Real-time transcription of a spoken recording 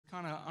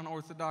kind of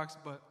unorthodox,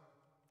 but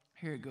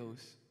here it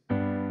goes.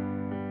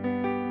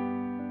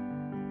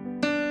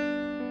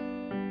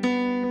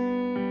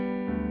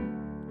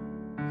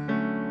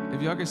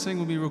 If y'all can sing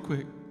with me real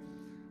quick.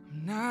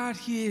 I'm not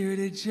here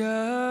to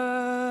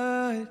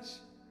judge,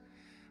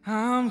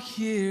 I'm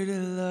here to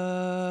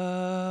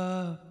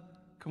love.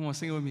 Come on,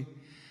 sing it with me.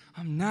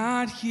 I'm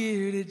not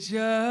here to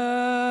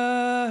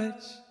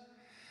judge,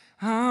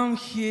 I'm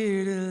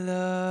here to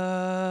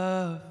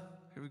love.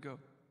 Here we go.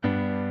 I'm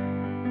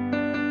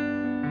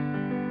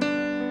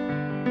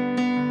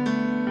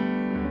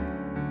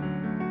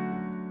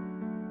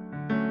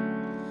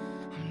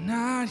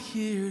not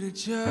here to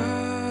judge,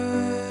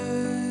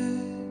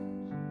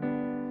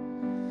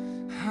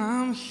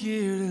 I'm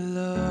here to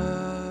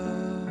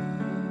love.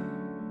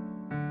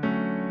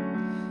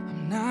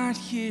 I'm not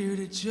here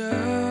to judge,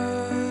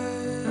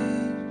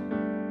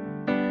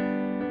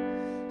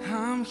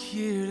 I'm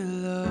here to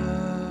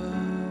love.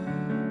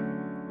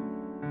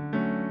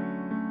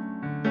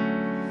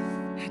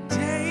 At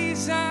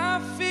days I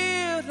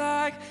feel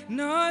like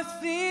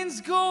nothing's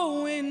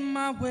going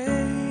my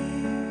way.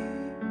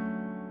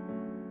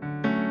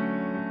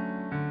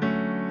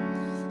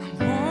 I'm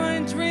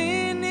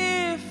wondering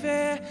if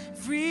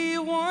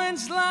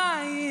everyone's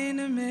lying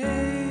to me.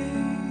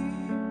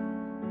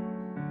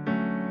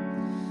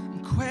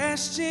 I'm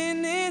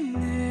questioning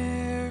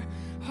their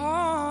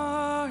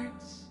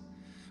hearts,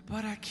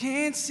 but I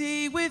can't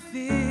see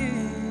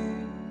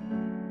within.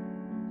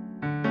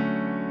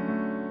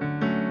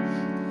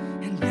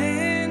 And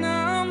then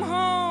I'm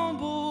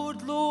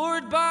humbled,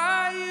 Lord,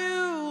 by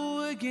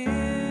you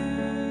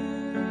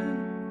again.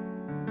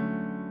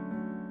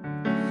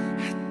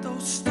 At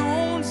those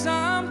stones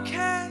I'm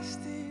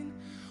casting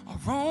are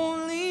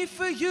only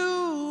for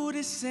you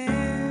to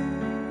send.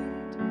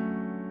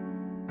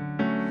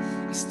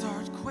 I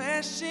start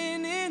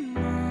questioning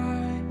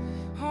my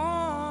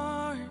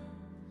heart.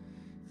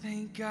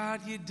 Thank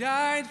God you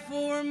died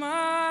for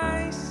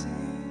my sins.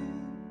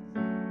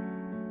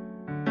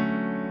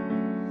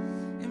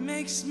 It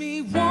makes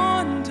me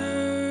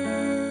wonder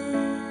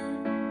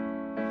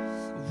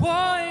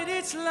what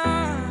it's like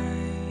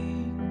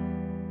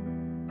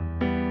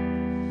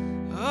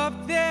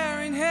up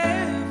there in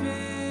heaven,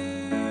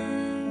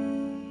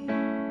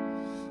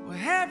 where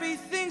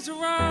everything's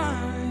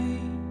right.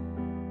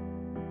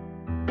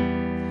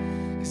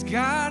 'Cause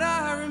God,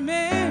 I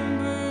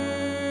remember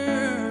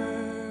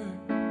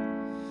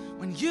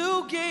when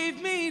you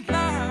gave me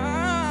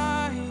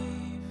life,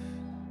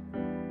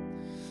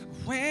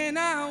 when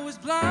I was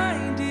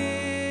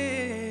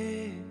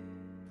blinded,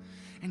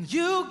 and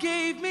you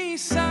gave me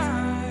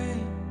sight.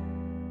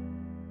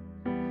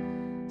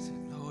 Said,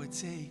 Lord,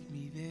 take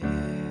me there.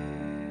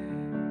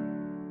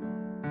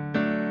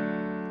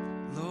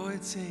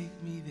 Lord, take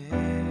me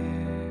there,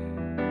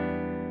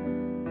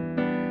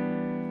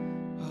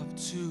 up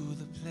to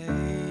the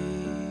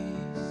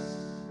place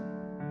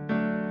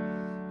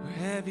where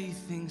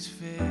everything's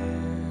fair.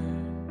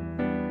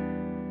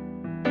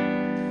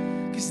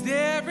 'Cause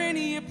there in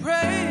your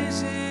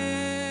presence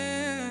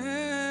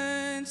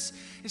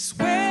is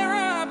where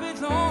I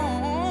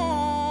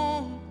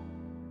belong.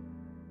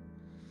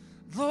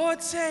 Lord,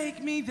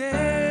 take me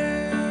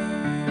there.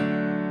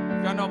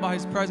 Y'all know about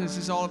his presence,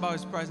 it's all about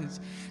his presence.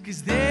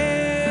 'Cause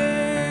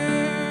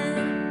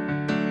there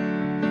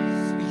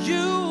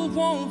you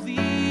won't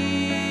leave.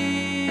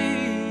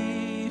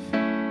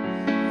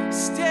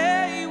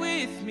 Stay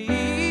with me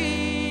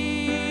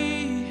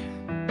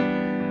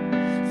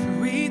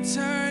for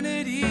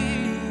eternity.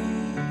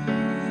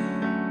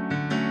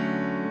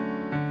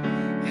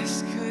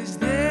 Yes, 'cause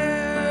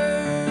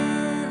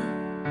there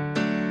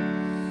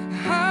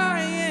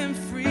I am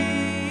free.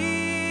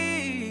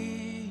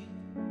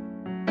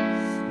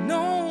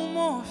 No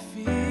more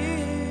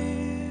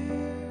fear,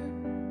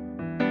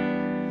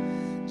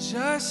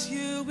 just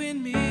you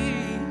and me.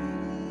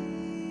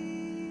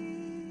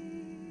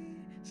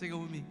 Sing it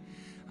with me.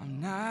 I'm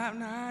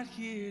not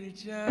here to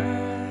judge,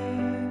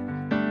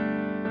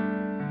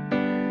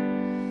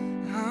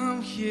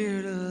 I'm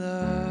here to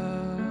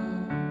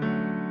love.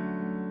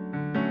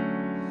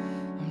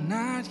 I'm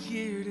not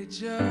here to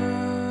judge,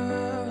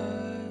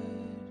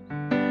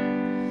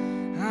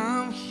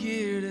 I'm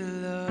here to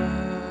love.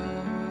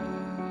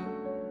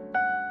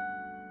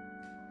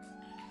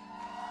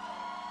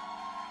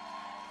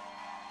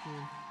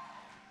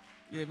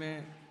 Yeah,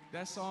 man,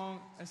 that song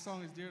is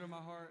dear to my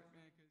heart.